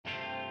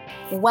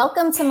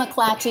Welcome to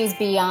McClatchy's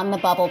Beyond the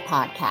Bubble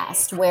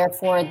podcast, where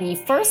for the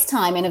first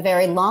time in a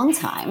very long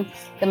time,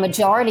 the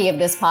majority of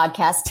this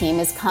podcast team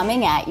is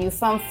coming at you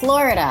from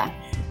Florida.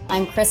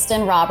 I'm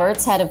Kristen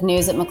Roberts, head of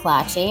news at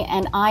McClatchy,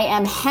 and I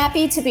am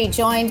happy to be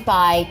joined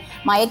by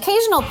my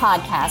occasional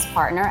podcast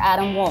partner,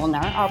 Adam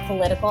Woolner, our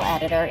political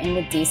editor in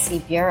the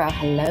DC Bureau.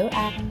 Hello,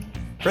 Adam.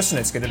 Kristen,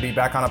 it's good to be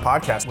back on a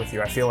podcast with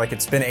you. I feel like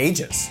it's been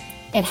ages.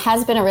 It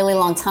has been a really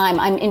long time.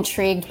 I'm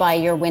intrigued by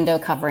your window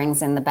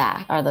coverings in the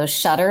back. Are those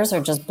shutters or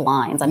just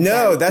blinds?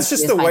 No, that's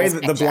just the way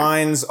that the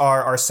blinds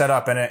are set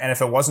up. And if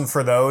it wasn't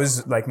for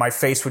those, like my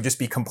face would just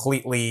be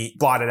completely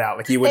blotted out.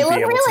 Like you wouldn't be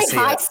able to see it. They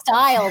look really high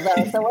style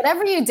though. So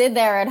whatever you did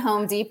there at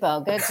Home Depot,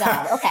 good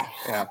job. Okay.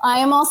 Yeah. I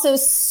am also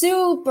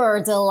super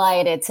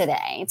delighted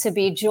today to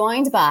be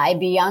joined by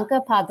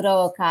Bianca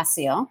Padro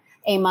Ocasio,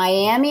 a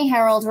Miami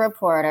Herald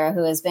reporter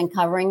who has been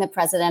covering the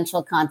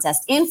presidential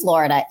contest in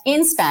Florida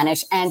in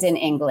Spanish and in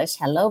English.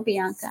 Hello,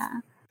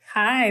 Bianca.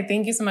 Hi,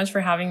 thank you so much for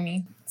having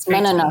me. It's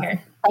great to be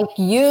here. Thank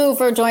you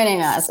for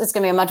joining us. It's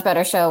going to be a much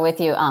better show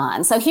with you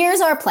on. So here's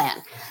our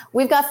plan.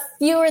 We've got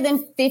fewer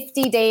than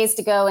 50 days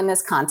to go in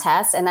this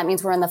contest, and that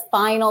means we're in the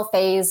final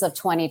phase of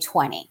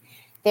 2020.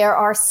 There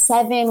are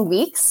 7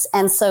 weeks,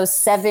 and so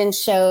 7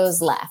 shows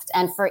left.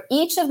 And for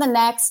each of the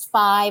next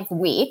 5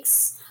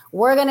 weeks,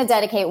 we're going to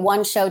dedicate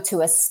one show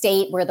to a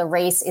state where the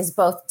race is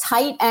both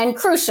tight and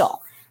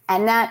crucial.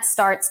 And that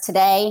starts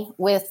today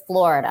with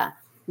Florida.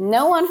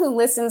 No one who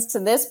listens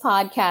to this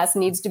podcast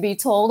needs to be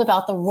told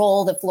about the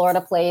role that Florida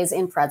plays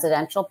in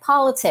presidential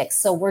politics.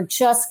 So we're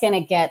just going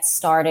to get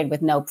started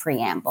with no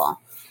preamble.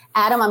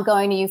 Adam, I'm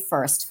going to you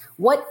first.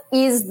 What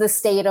is the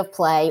state of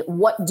play?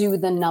 What do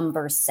the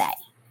numbers say?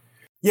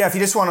 Yeah, if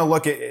you just want to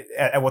look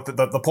at what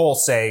the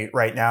polls say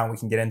right now, and we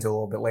can get into a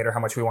little bit later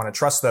how much we want to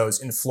trust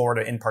those in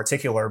Florida in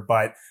particular,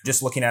 but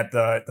just looking at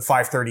the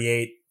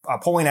 538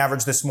 polling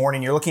average this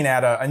morning, you're looking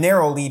at a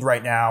narrow lead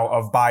right now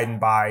of Biden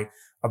by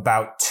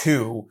about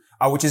 2,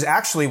 which is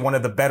actually one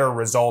of the better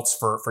results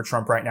for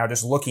Trump right now,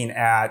 just looking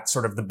at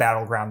sort of the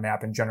battleground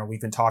map in general.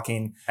 We've been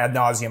talking ad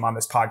nauseum on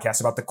this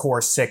podcast about the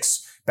core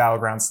 6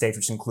 battleground states,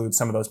 which include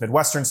some of those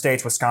Midwestern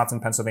states,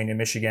 Wisconsin, Pennsylvania,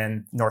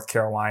 Michigan, North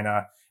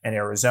Carolina, and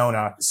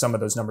Arizona. Some of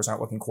those numbers aren't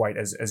looking quite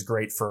as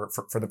great for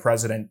the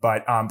president.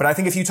 But I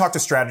think if you talk to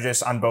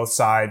strategists on both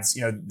sides,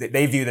 you know,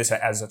 they view this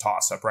as a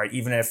toss up, right?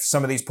 Even if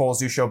some of these polls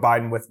do show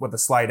Biden with a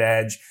slight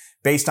edge,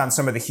 based on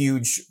some of the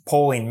huge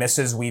polling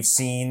misses we've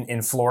seen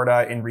in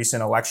Florida in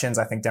recent elections,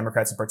 I think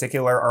Democrats in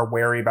particular are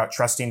wary about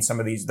trusting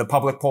some of the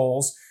public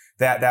polls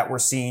that we're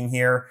seeing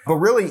here. But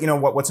really, you know,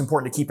 what's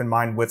important to keep in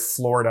mind with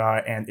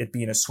Florida and it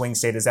being a swing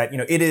state is that, you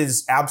know, it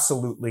is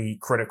absolutely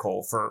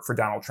critical for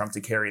Donald Trump to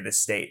carry this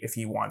state if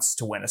he wants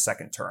to win a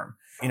second term.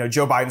 You know,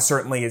 Joe Biden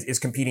certainly is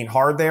competing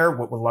hard there,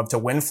 would love to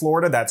win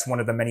Florida. That's one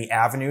of the many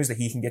avenues that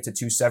he can get to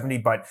 270,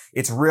 but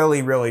it's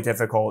really, really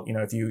difficult, you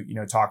know, if you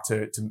talk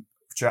to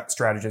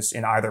strategists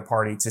in either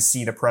party to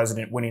see the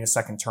president winning a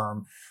second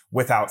term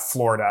without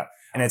Florida.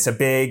 And it's a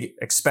big,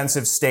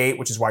 expensive state,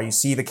 which is why you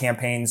see the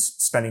campaigns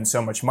spending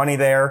so much money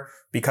there.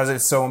 Because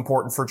it's so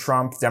important for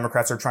Trump,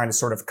 Democrats are trying to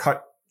sort of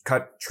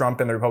cut Trump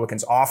and the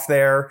Republicans off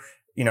there.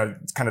 You know,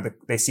 it's kind of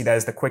they see that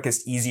as the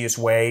quickest, easiest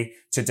way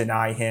to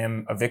deny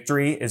him a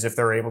victory is if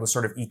they're able to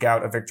sort of eke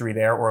out a victory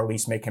there, or at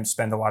least make him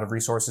spend a lot of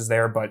resources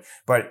there. But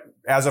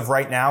as of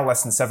right now,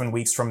 less than 7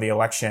 weeks from the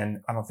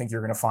election, I don't think you're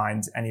going to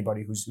find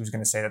anybody who's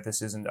going to say that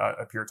this isn't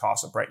a pure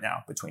toss-up right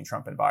now between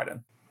Trump and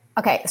Biden.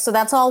 Okay, so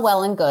that's all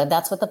well and good.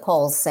 That's what the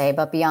polls say.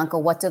 But Bianca,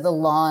 what do the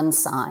lawn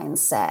signs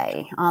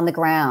say on the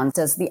ground?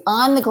 Does the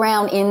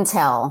on-the-ground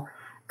intel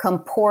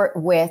comport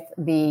with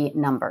the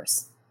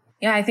numbers?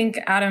 Yeah, I think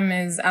Adam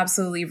is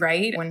absolutely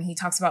right. When he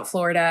talks about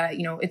Florida,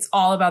 you know, it's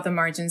all about the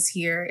margins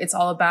here. It's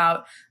all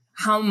about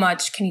how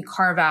much can you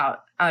carve out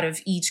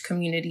of each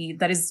community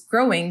that is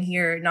growing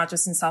here, not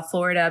just in South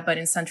Florida, but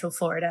in Central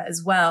Florida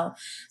as well.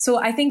 So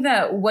I think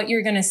that what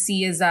you're going to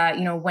see is that,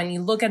 you know, when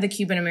you look at the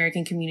Cuban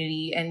American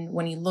community and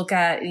when you look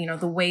at, you know,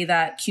 the way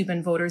that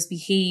Cuban voters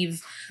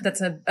behave, that's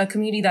a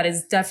community that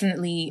is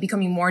definitely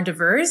becoming more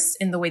diverse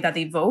in the way that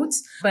they vote.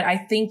 But I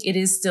think it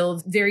is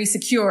still very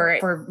secure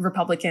for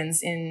Republicans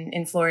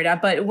in Florida.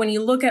 But when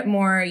you look at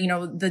more, you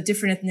know, the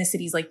different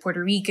ethnicities like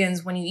Puerto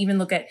Ricans, when you even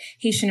look at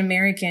Haitian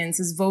Americans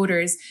as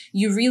voters,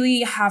 you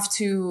really have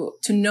to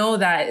know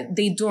that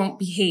they don't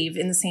behave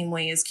in the same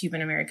way as Cuban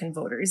American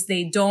voters.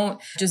 They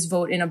don't just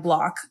vote in a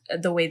block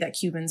the way that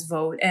Cubans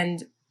vote.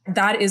 And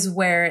that is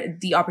where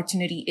the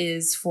opportunity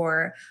is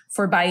for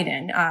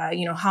Biden.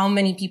 You know, how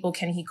many people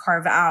can he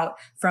carve out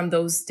from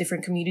those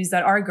different communities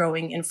that are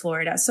growing in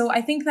Florida? So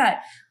I think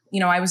that, you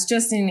know, I was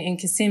just in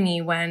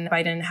Kissimmee when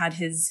Biden had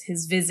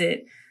his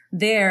visit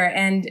there.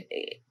 And,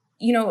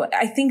 you know,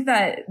 I think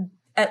that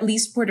at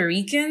least Puerto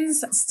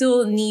Ricans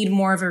still need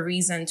more of a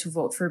reason to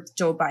vote for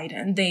Joe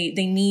Biden.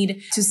 They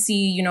need to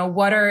see,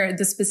 what are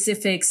the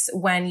specifics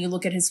when you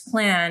look at his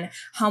plan,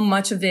 how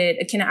much of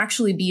it can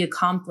actually be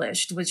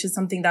accomplished, which is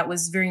something that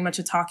was very much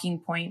a talking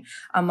point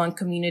among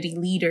community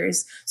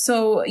leaders.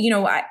 So,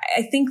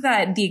 I think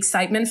that the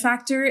excitement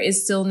factor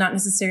is still not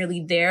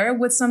necessarily there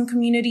with some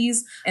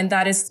communities. And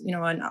that is,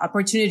 an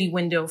opportunity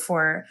window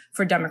for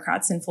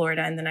Democrats in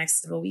Florida in the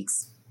next several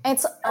weeks.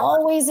 It's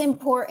always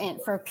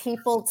important for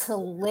people to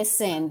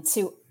listen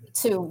to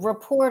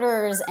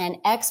reporters and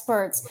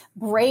experts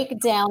break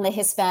down the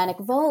Hispanic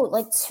vote.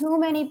 Like, too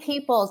many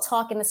people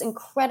talk in this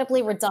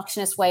incredibly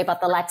reductionist way about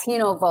the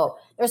Latino vote.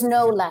 There's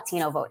no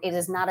Latino vote. It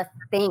is not a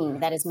thing.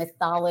 That is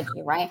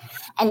mythology, right?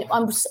 And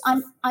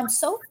I'm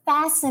so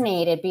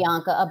fascinated,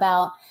 Bianca,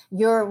 about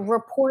your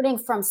reporting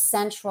from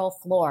Central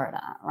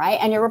Florida, right?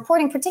 And you're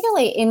reporting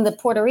particularly in the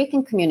Puerto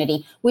Rican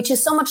community, which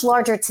is so much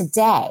larger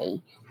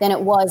today than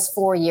it was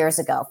 4 years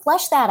ago.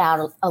 Flesh that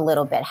out a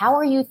little bit. How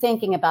are you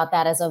thinking about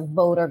that as a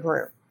voter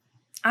group?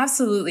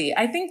 Absolutely.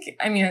 I think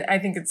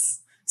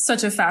it's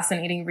such a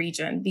fascinating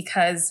region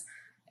because,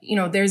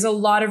 there's a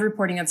lot of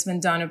reporting that's been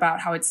done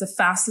about how it's the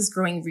fastest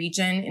growing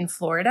region in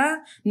Florida,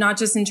 not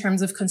just in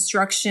terms of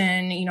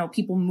construction,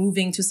 people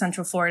moving to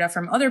Central Florida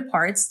from other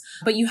parts,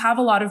 but you have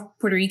a lot of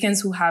Puerto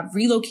Ricans who have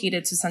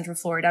relocated to Central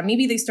Florida.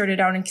 Maybe they started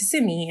out in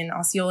Kissimmee in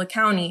Osceola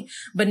County,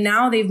 but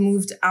now they've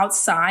moved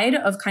outside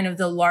of kind of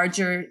the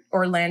larger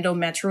Orlando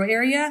metro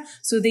area.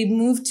 So they've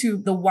moved to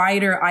the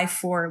wider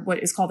I-4,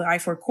 what is called the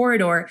I-4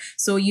 corridor.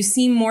 So you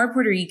see more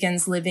Puerto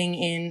Ricans living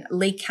in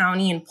Lake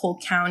County, in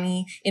Polk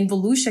County, in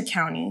Volusia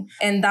County.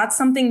 And that's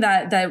something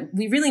that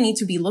we really need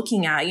to be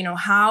looking at,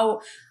 how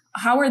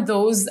are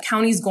those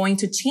counties going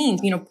to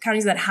change?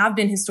 Counties that have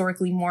been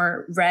historically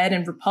more red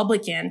and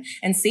Republican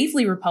and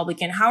safely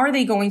Republican, how are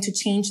they going to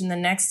change in the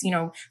next,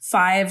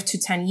 5 to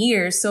 10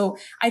 years? So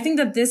I think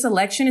that this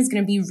election is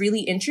going to be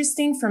really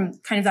interesting from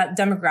kind of that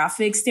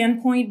demographic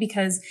standpoint,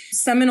 because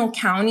Seminole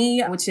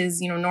County, which is,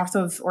 north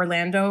of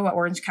Orlando,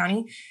 Orange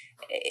County,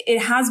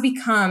 it has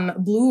become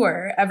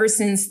bluer ever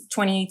since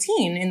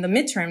 2018 in the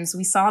midterms.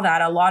 We saw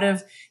that a lot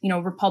of,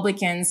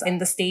 Republicans in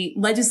the state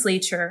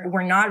legislature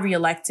were not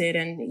reelected.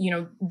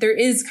 And, there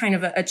is kind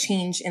of a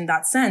change in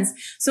that sense.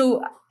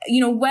 So,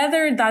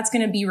 whether that's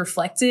going to be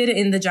reflected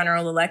in the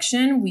general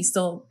election, we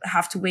still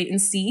have to wait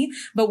and see.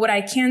 But what I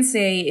can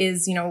say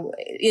is,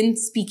 in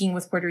speaking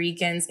with Puerto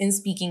Ricans, in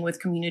speaking with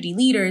community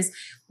leaders,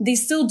 they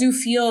still do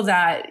feel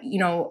that,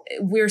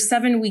 we're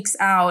 7 weeks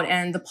out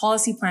and the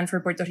policy plan for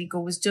Puerto Rico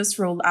was just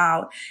rolled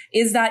out.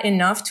 Is that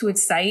enough to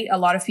excite a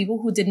lot of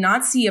people who did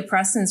not see a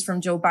presence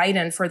from Joe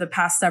Biden for the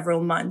past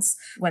several months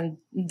when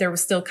there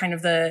was still kind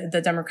of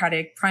the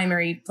Democratic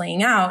primary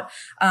playing out?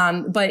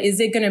 But is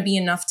it going to be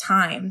enough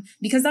time?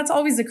 Because that's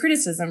always the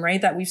criticism, right?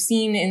 That we've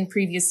seen in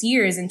previous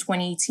years. In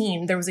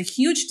 2018, there was a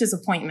huge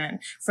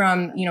disappointment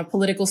from,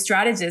 political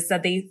strategists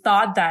that they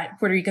thought that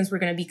Puerto Ricans were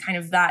going to be kind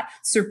of that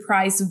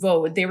surprise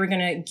vote. They were going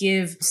to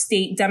give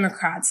state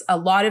Democrats a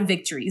lot of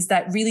victories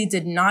that really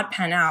did not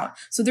pan out.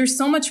 So there's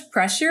so much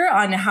pressure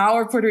on how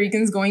are Puerto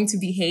Ricans going to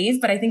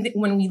behave. But I think that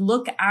when we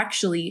look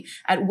actually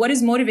at what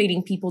is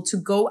motivating people to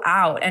go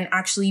out and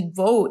actually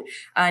vote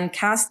and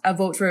cast a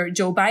vote for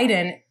Joe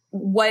Biden,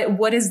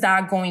 what is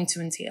that going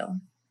to entail?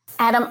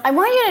 Adam, I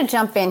want you to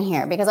jump in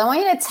here because I want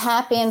you to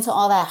tap into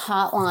all that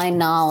hotline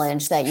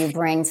knowledge that you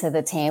bring to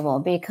the table,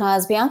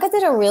 because Bianca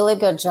did a really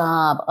good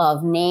job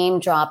of name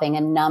dropping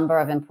a number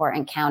of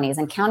important counties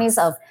and counties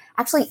of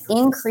actually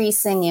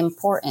increasing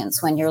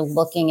importance when you're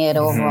looking at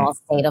overall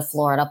state of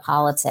Florida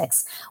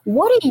politics.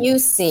 What do you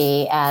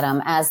see,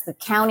 Adam, as the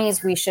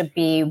counties we should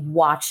be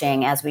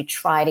watching as we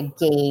try to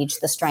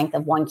gauge the strength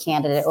of one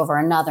candidate over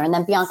another? And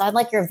then Bianca, I'd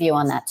like your view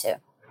on that too.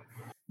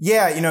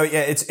 Yeah,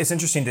 it's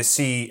interesting to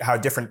see how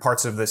different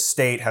parts of the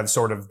state have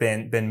sort of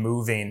been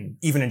moving,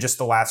 even in just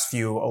the last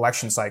few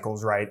election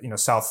cycles, right?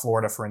 South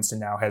Florida, for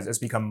instance, now has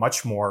become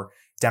much more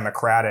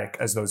Democratic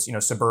as those,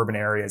 suburban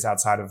areas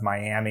outside of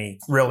Miami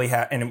really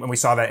have. And we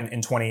saw that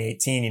in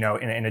 2018,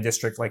 in a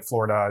district like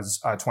Florida's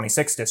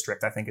 26th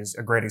district, I think is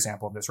a great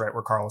example of this, right?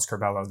 Where Carlos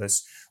Curbelo,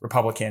 this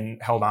Republican,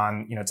 held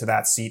on, to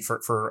that seat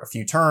for a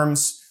few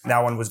terms.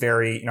 That one was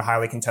very,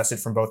 highly contested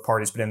from both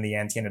parties, but in the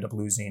end, he ended up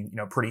losing,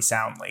 pretty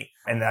soundly.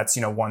 And that's,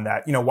 one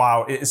that,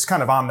 while it's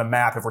kind of on the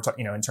map, if we're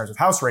talking, in terms of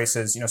House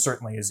races,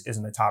 certainly is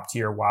in the top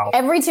tier. While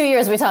every 2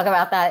 years we talk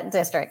about that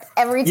district,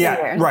 every 2 years.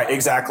 Yeah, right,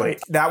 exactly.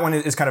 That one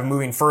is kind of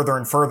moving further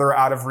and further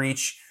out of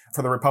reach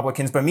for the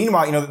Republicans. But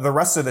meanwhile, the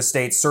rest of the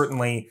state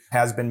certainly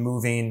has been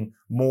moving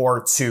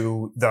more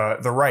to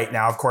the right.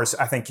 Now, of course,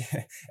 I think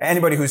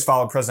anybody who's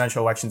followed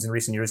presidential elections in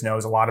recent years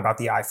knows a lot about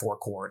the I-4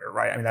 corridor,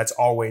 right? I mean, that's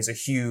always a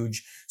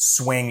huge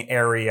swing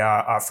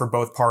area for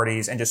both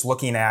parties. And just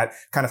looking at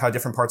kind of how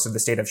different parts of the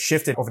state have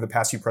shifted over the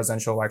past few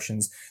presidential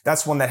elections,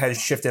 that's one that has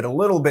shifted a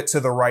little bit to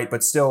the right,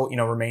 but still,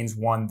 remains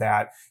one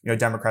that,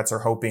 Democrats are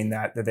hoping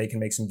that they can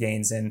make some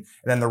gains in. And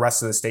then the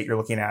rest of the state, you're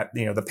looking at,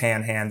 the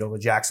Panhandle, the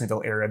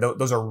Jacksonville area.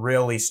 Those are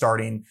really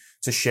starting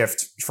to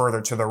shift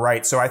further to the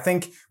right. So I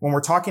think when we're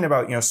talking about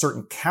about,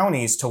 certain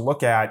counties to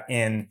look at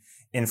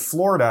in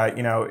Florida,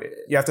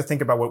 you have to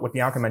think about what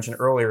Bianca mentioned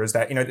earlier is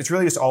that, it's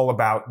really just all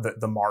about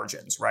the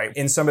margins, right?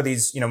 In some of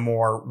these,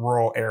 more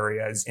rural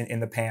areas in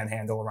the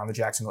Panhandle around the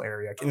Jacksonville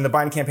area. In the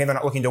Biden campaign, they're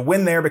not looking to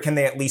win there, but can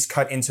they at least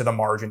cut into the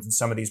margins in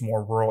some of these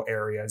more rural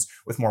areas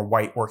with more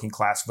white working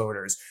class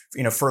voters?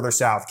 Further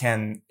south,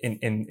 in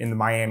the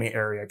Miami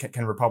area,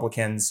 can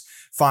Republicans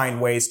find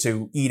ways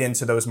to eat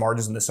into those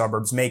margins in the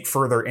suburbs, make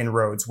further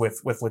inroads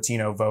with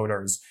Latino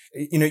voters?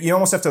 You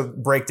almost have to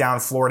break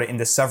down Florida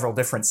into several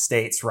different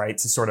states, right?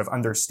 To sort of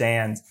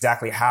understand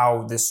exactly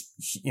how this,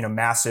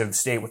 massive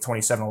state with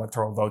 27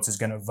 electoral votes is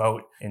going to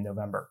vote in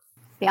November.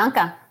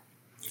 Bianca.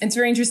 It's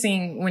very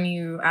interesting when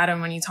you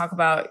talk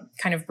about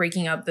kind of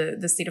breaking up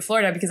the state of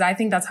Florida, because I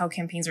think that's how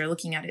campaigns are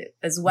looking at it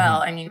as well.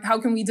 Mm-hmm. I mean, how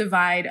can we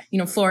divide,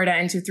 Florida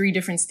into 3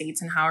 different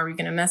states, and how are we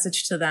going to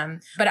message to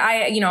them? But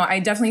I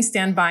definitely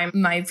stand by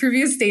my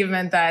previous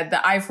statement that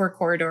the I-4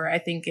 corridor, I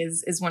think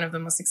is one of the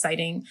most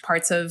exciting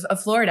parts of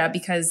Florida,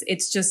 because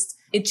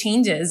it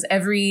changes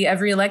every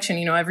election.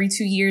 Every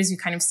 2 years, you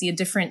kind of see a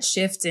different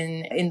shift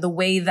in the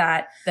way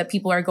that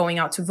people are going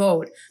out to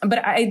vote.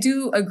 But I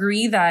do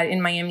agree that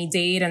in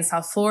Miami-Dade and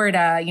South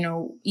Florida,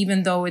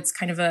 even though it's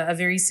kind of a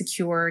very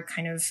secure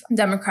kind of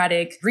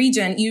democratic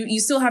region, you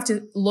still have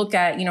to look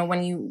at,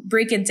 when you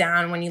break it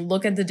down, when you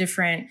look at the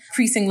different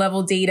precinct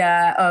level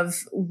data of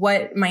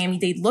what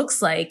Miami-Dade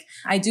looks like,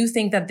 I do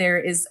think that there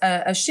is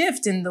a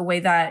shift in the way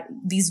that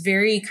these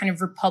very kind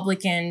of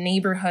Republican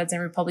neighborhoods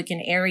and Republican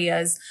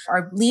areas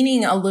are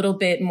leaning a little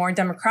bit more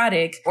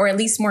democratic, or at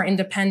least more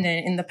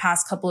independent in the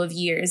past couple of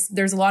years.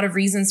 There's a lot of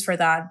reasons for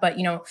that, but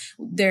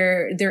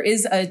there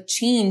is a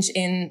change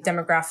in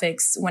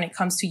demographics when it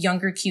comes to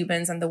younger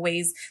Cubans and the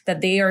ways that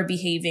they are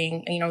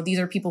behaving. These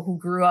are people who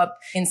grew up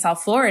in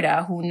South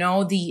Florida, who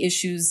know the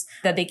issues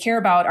that they care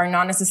about are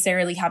not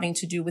necessarily having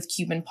to do with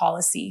Cuban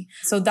policy.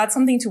 So that's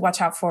something to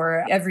watch out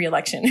for every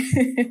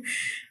election.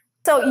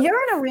 So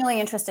you're in a really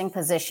interesting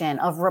position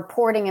of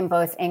reporting in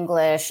both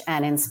English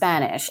and in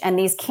Spanish. And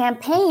these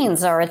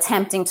campaigns are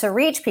attempting to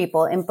reach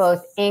people in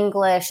both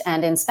English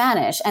and in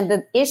Spanish. And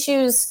the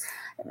issues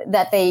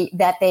that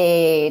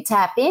they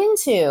tap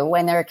into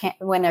when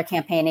they're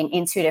campaigning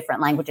in 2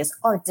 different languages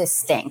are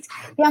distinct.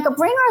 Bianca,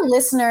 bring our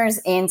listeners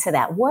into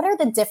that. What are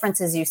the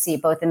differences you see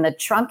both in the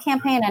Trump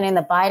campaign and in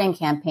the Biden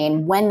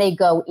campaign when they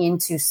go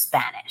into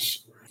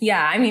Spanish?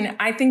 Yeah, I mean,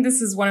 I think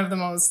this is one of the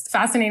most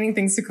fascinating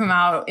things to come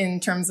out in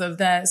terms of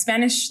the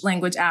Spanish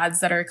language ads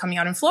that are coming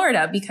out in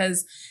Florida,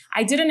 because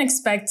I didn't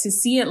expect to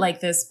see it like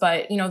this.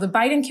 But, the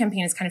Biden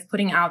campaign is kind of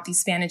putting out these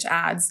Spanish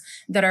ads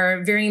that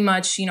are very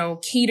much,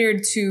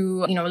 catered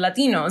to,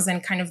 Latinos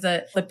and kind of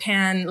the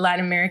pan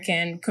Latin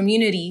American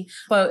community.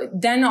 But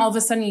then all of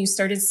a sudden you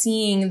started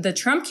seeing the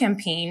Trump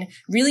campaign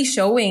really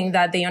showing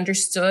that they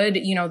understood,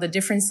 the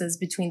differences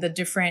between the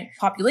different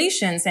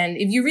populations. And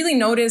if you really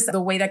notice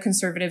the way that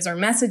conservatives are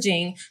messaging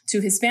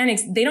to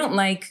Hispanics, they don't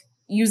like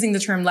using the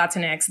term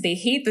Latinx. They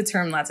hate the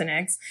term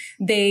Latinx.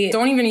 They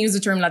don't even use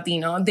the term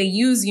Latino. They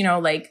use,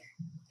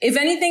 if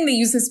anything, they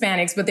use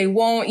Hispanics, but they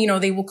won't,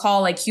 they will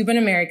call like Cuban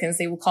Americans,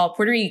 they will call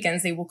Puerto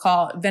Ricans, they will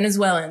call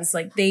Venezuelans.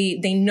 Like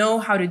they know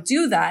how to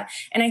do that.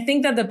 And I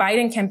think that the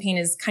Biden campaign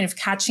is kind of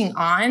catching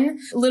on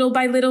little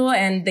by little.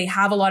 And they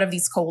have a lot of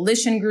these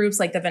coalition groups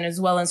like the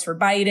Venezuelans for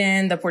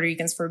Biden, the Puerto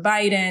Ricans for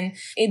Biden.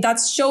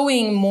 That's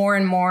showing more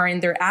and more in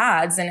their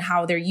ads and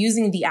how they're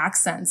using the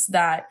accents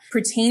that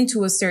pertain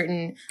to a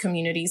certain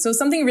community. So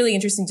something really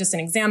interesting, just an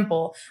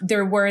example,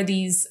 there were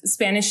these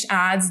Spanish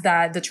ads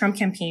that the Trump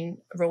campaign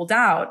rolled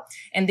out.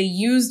 And they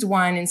used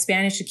one in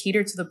Spanish to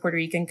cater to the Puerto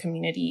Rican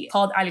community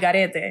called Al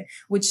Garete,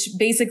 which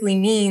basically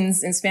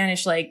means in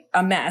Spanish, like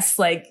a mess,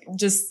 like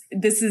just,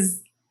 this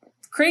is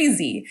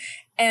crazy.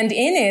 And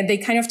in it, they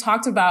kind of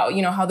talked about,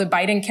 how the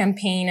Biden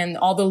campaign and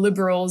all the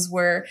liberals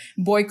were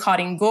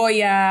boycotting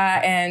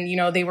Goya and,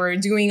 they were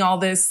doing all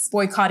this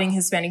boycotting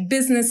Hispanic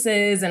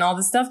businesses and all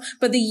this stuff,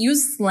 but they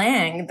used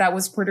slang that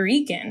was Puerto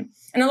Rican.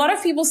 And a lot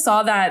of people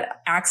saw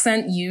that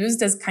accent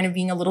used as kind of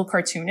being a little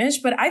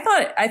cartoonish, but I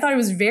thought it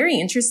was very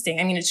interesting.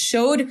 I mean, it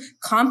showed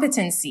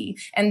competency,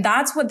 and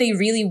that's what they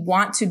really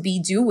want to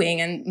be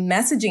doing and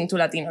messaging to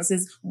Latinos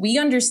is we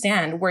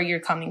understand where you're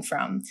coming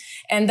from.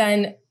 And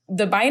then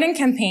the Biden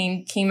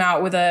campaign came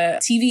out with a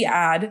TV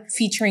ad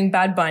featuring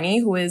Bad Bunny,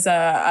 who is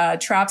a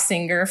trap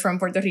singer from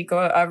Puerto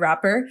Rico, a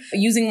rapper,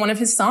 using one of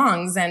his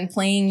songs and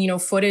playing,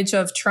 footage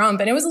of Trump.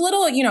 And it was a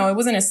little, it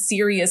wasn't a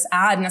serious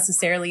ad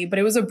necessarily, but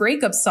it was a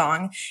breakup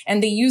song.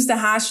 And they used the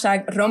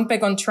hashtag rompe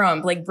con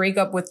Trump, like break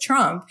up with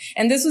Trump.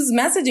 And this was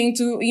messaging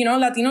to,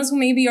 Latinos who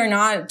maybe are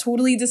not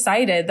totally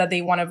decided that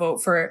they want to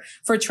vote for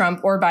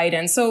Trump or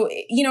Biden. So,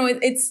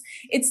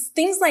 it's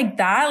things like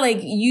that. Like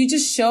you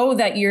just show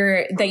that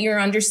you're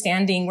understanding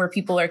where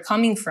people are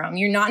coming from.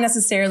 You're not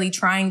necessarily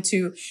trying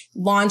to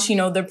launch,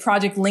 the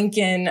Project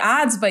Lincoln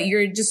ads, but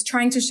you're just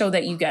trying to show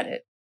that you get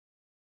it.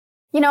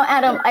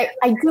 Adam, I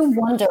do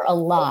wonder a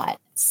lot,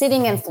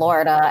 sitting in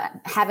Florida,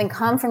 having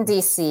come from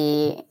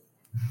DC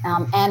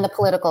and the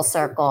political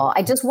circle,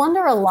 I just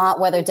wonder a lot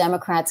whether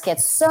Democrats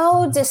get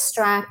so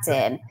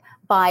distracted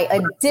by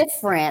a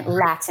different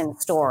Latin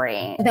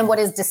story than what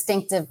is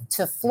distinctive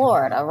to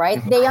Florida,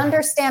 right? They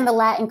understand the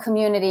Latin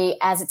community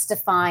as it's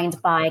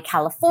defined by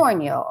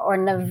California or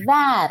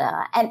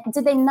Nevada. And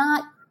did they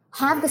not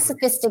have the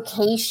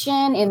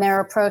sophistication in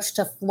their approach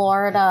to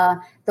Florida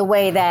the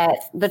way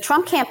that the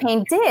Trump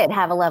campaign did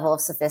have a level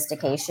of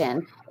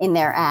sophistication in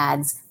their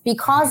ads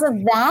because of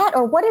that?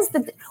 Or what is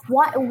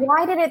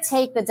why did it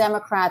take the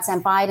Democrats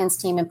and Biden's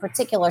team in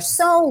particular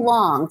so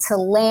long to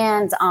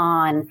land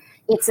on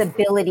its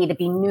ability to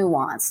be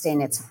nuanced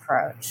in its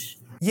approach?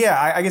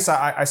 Yeah, I guess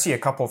I see a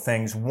couple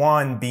things.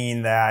 One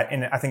being that,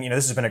 and I think,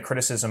 this has been a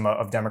criticism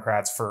of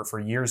Democrats for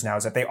years now,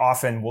 is that they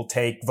often will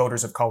take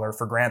voters of color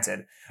for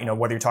granted.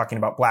 Whether you're talking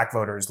about Black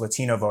voters,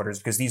 Latino voters,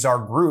 because these are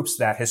groups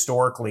that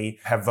historically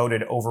have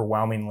voted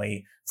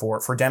overwhelmingly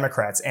for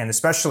Democrats. And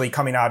especially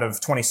coming out of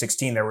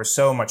 2016, there was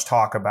so much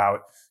talk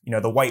about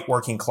the white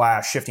working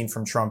class shifting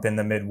from Trump in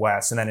the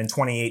Midwest. And then in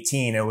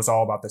 2018, it was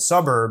all about the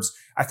suburbs.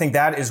 I think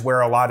that is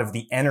where a lot of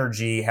the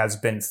energy has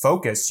been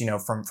focused,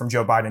 from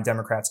Joe Biden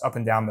Democrats up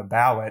and down the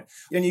ballot.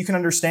 And you can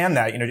understand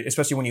that,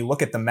 especially when you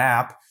look at the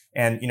map.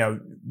 And,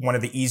 one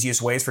of the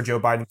easiest ways for Joe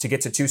Biden to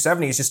get to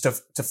 270 is just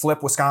to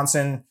flip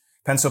Wisconsin,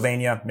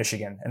 Pennsylvania,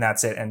 Michigan, and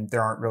that's it. And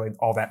there aren't really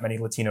all that many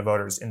Latino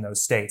voters in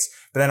those states.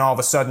 But then all of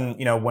a sudden,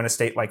 when a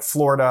state like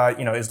Florida,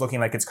 is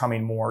looking like it's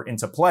coming more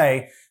into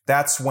play,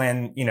 that's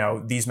when,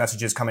 these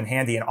messages come in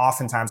handy. And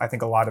oftentimes I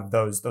think a lot of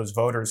those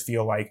voters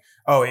feel like,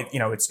 oh,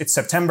 it's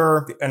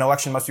September, an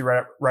election must be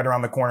right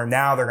around the corner.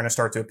 Now they're going to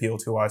start to appeal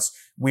to us.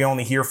 We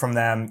only hear from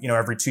them,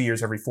 every 2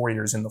 years, every 4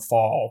 years in the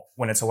fall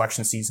when it's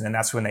election season. And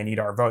that's when they need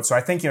our vote. So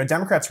I think,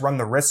 Democrats run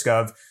the risk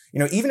of,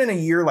 even in a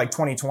year like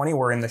 2020,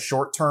 where in the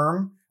short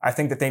term, I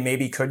think that they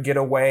maybe could get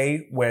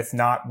away with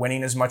not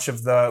winning as much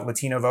of the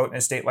Latino vote in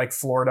a state like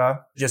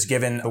Florida, just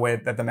given the way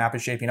that the map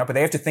is shaping up. But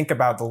they have to think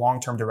about the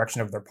long-term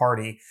direction of their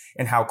party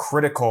and how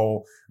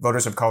critical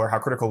voters of color, how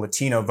critical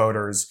Latino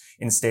voters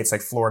in states like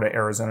Florida,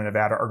 Arizona,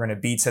 Nevada are going to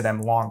be to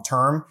them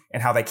long-term,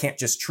 and how they can't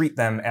just treat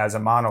them as a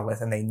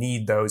monolith, and they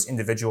need those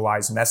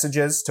individualized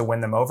messages to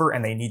win them over,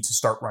 and they need to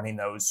start running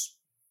those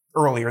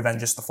earlier than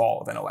just the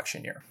fall of an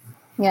election year.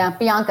 Yeah.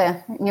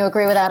 Bianca, you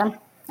agree with Adam?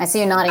 I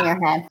see you nodding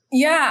your head.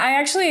 Yeah,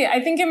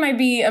 I think it might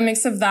be a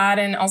mix of that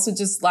and also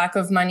just lack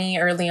of money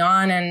early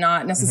on, and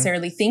not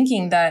necessarily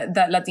thinking that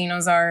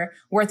Latinos are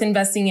worth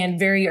investing in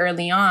very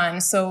early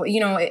on. So,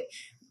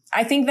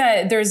 I think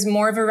that there's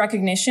more of a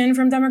recognition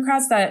from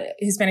Democrats that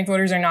Hispanic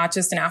voters are not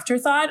just an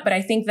afterthought. But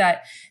I think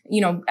that,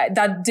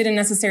 that didn't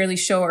necessarily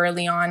show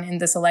early on in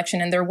this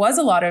election. And there was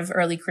a lot of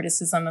early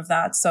criticism of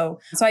that. So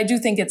I do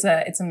think it's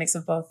a mix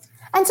of both.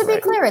 And to be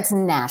clear, it's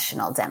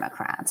national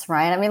Democrats,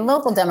 right? I mean,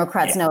 local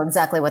Democrats know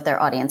exactly what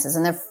their audience is,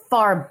 and they're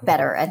far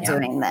better at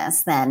doing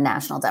this than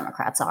national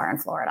Democrats are in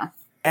Florida.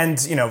 And,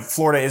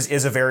 Florida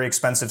is a very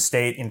expensive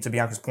state, and to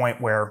Bianca's point,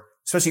 where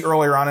especially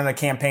earlier on in a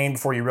campaign,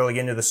 before you really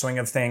get into the swing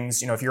of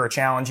things, if you're a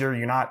challenger,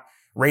 you're not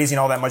raising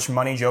all that much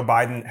money. Joe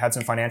Biden had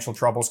some financial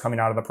troubles coming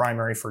out of the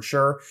primary for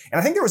sure. And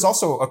I think there was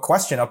also a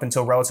question up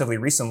until relatively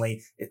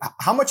recently,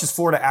 how much is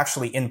Florida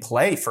actually in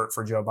play for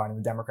Joe Biden and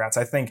the Democrats?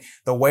 I think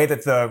the way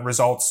that the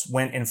results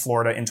went in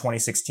Florida in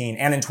 2016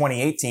 and in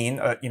 2018,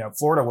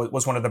 Florida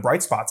was one of the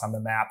bright spots on the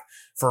map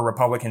for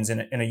Republicans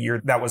in a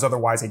year that was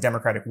otherwise a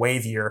Democratic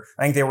wave year.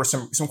 I think there were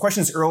some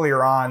questions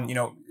earlier on,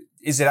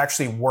 is it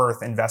actually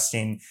worth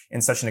investing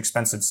in such an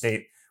expensive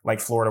state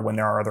like Florida when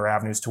there are other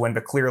avenues to win?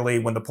 But clearly,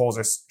 when the polls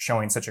are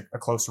showing such a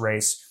close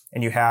race,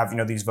 and you have,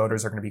 these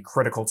voters are going to be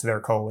critical to their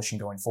coalition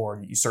going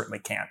forward, you certainly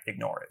can't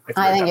ignore it.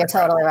 I think you're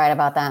totally right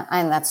about that.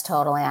 I think that's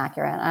totally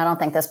accurate. I don't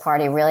think this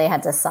party really had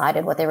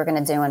decided what they were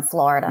going to do in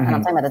Florida. And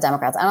I'm talking about the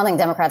Democrats. I don't think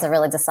Democrats have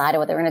really decided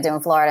what they were going to do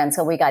in Florida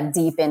until we got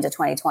deep into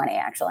 2020,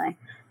 actually.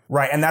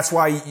 Right. And that's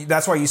why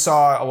you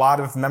saw a lot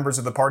of members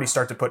of the party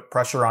start to put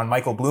pressure on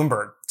Michael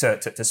Bloomberg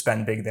to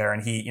spend big there.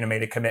 And he,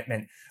 made a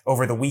commitment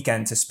over the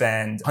weekend to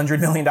spend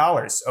 $100 million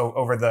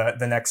over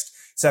the next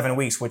 7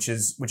 weeks, which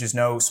is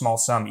no small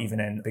sum,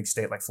 even in a big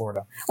state like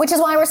Florida. Which is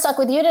why we're stuck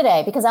with you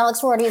today, because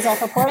Alex Rorty is off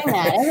reporting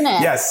that, isn't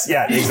it? Yes.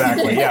 Yeah,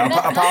 exactly.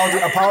 Yeah.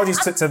 Apologies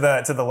to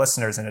the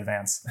listeners in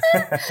advance.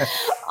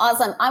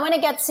 Awesome. I want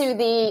to get to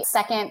the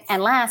second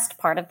and last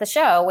part of the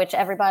show, which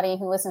everybody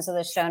who listens to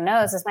this show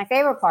knows is my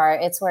favorite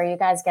part. It's where you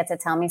guys get to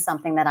tell me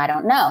something that I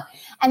don't know.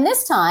 And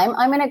this time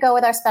I'm going to go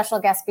with our special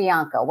guest,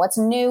 Bianca. What's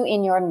new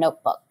in your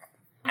notebook?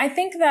 I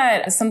think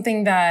that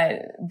something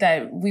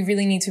that we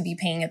really need to be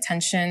paying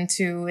attention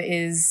to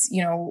is,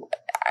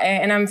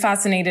 and I'm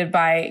fascinated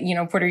by,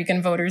 Puerto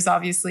Rican voters,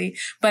 obviously,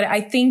 but I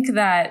think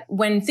that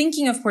when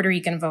thinking of Puerto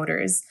Rican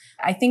voters,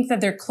 I think that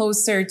they're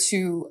closer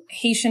to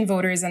Haitian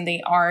voters than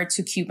they are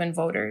to Cuban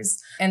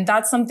voters. And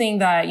that's something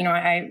that,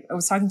 I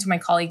was talking to my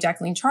colleague,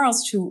 Jacqueline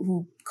Charles,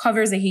 who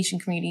covers the Haitian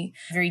community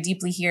very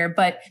deeply here.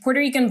 But Puerto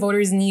Rican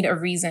voters need a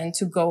reason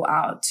to go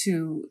out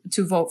to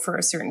vote for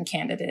a certain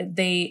candidate.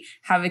 They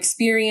have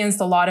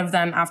experienced, a lot of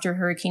them after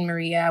Hurricane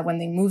Maria, when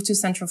they moved to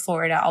Central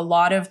Florida, a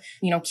lot of,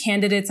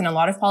 candidates and a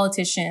lot of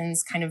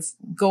politicians kind of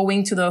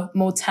going to the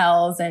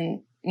motels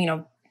and,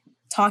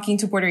 talking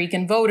to Puerto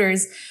Rican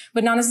voters,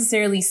 but not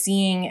necessarily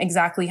seeing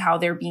exactly how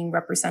they're being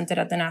represented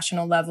at the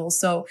national level.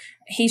 So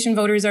Haitian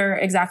voters are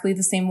exactly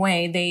the same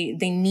way.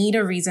 They need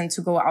a reason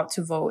to go out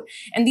to vote.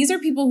 And these are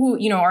people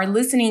who, are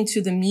listening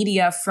to the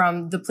media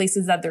from the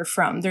places that they're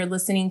from. They're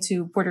listening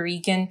to Puerto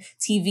Rican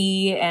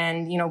TV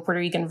and, Puerto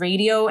Rican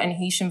radio, and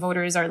Haitian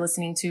voters are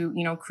listening to,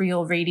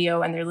 Creole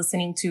radio, and they're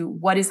listening to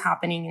what is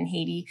happening in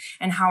Haiti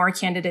and how our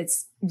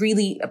candidates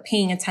really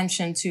paying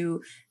attention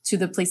to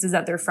the places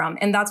that they're from.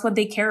 And that's what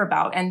they care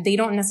about. And they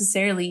don't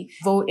necessarily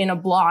vote in a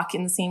block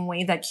in the same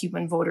way that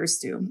Cuban voters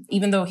do.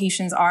 Even though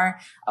Haitians are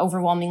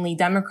overwhelmingly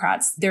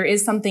Democrats, there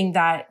is something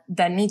that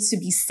needs to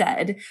be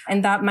said.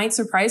 And that might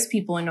surprise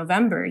people in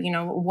November.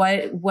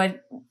 What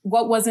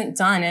wasn't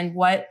done, and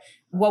what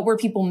were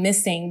people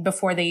missing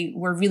before they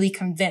were really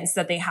convinced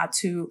that they had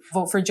to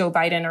vote for Joe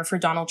Biden or for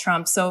Donald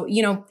Trump? So,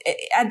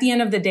 at the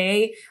end of the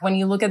day, when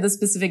you look at the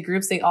specific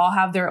groups, they all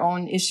have their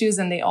own issues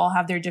and they all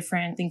have their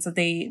different things that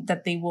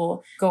they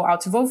will go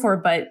out to vote for.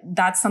 But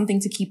that's something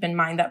to keep in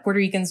mind, that Puerto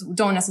Ricans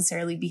don't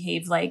necessarily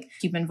behave like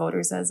Cuban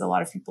voters, as a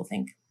lot of people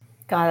think.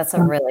 God, that's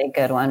a really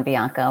good one,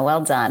 Bianca.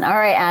 Well done. All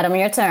right, Adam,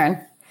 your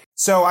turn.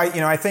 So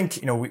I think,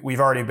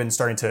 we've already been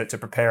starting to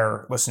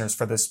prepare listeners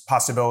for this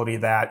possibility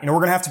that, we're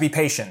going to have to be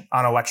patient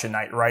on election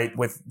night, right?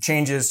 With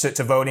changes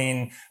to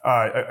voting,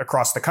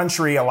 across the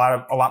country, a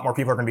lot more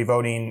people are going to be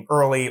voting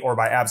early or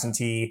by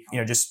absentee,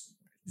 just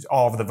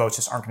all of the votes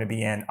just aren't going to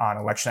be in on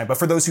election night. But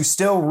for those who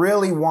still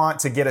really want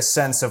to get a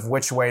sense of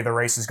which way the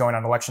race is going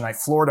on election night,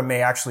 Florida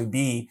may actually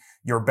be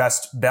your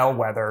best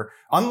bellwether.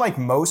 Unlike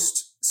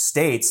most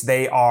states,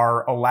 they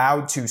are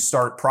allowed to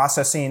start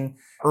processing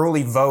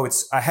early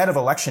votes ahead of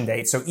election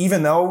day. So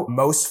even though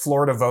most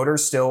Florida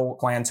voters still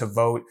plan to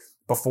vote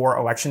before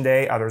election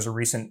day, there's a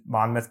recent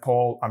Monmouth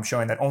poll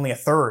showing that only a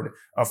third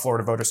of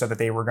Florida voters said that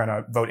they were going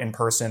to vote in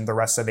person. The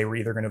rest said they were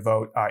either going to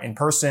vote in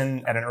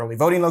person at an early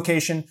voting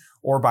location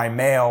or by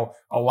mail.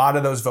 A lot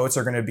of those votes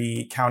are going to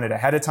be counted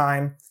ahead of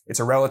time. It's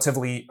a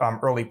relatively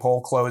early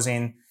poll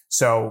closing.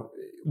 So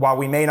while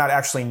we may not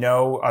actually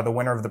know the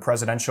winner of the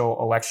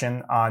presidential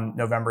election on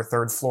November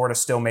 3rd, Florida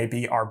still may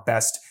be our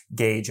best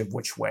gauge of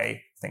which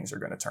way things are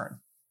going to turn.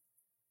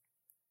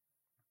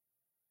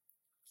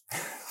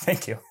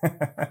 Thank you.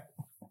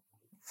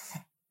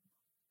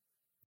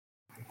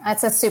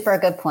 That's a super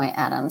good point,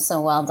 Adam. So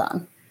well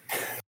done.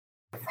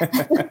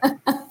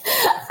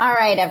 All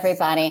right,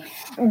 everybody.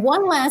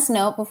 One last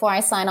note before I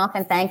sign off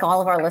and thank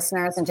all of our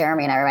listeners and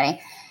Jeremy and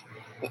everybody.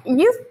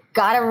 You've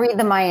got to read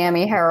the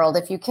Miami Herald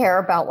if you care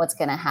about what's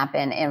going to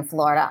happen in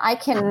Florida. I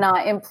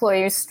cannot implore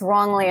you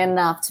strongly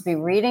enough to be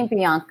reading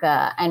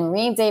Bianca and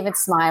read David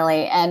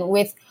Smiley. And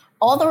with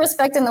all the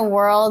respect in the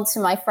world to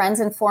my friends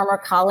and former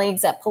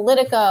colleagues at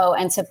Politico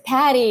and to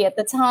Patty at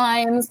the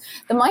Times,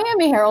 the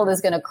Miami Herald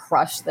is going to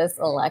crush this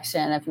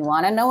election. If you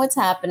want to know what's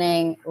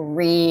happening,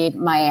 read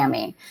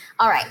Miami.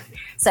 All right.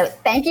 So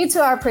thank you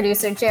to our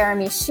producer,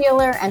 Jeremy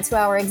Sheeler, and to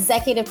our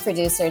executive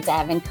producer,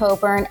 Davin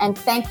Coburn. And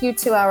thank you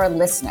to our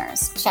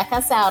listeners. Check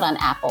us out on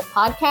Apple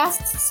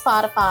Podcasts,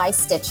 Spotify,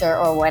 Stitcher,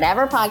 or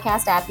whatever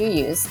podcast app you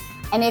use.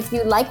 And if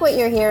you like what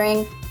you're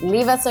hearing,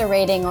 leave us a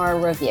rating or a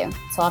review.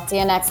 Talk to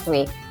you next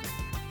week.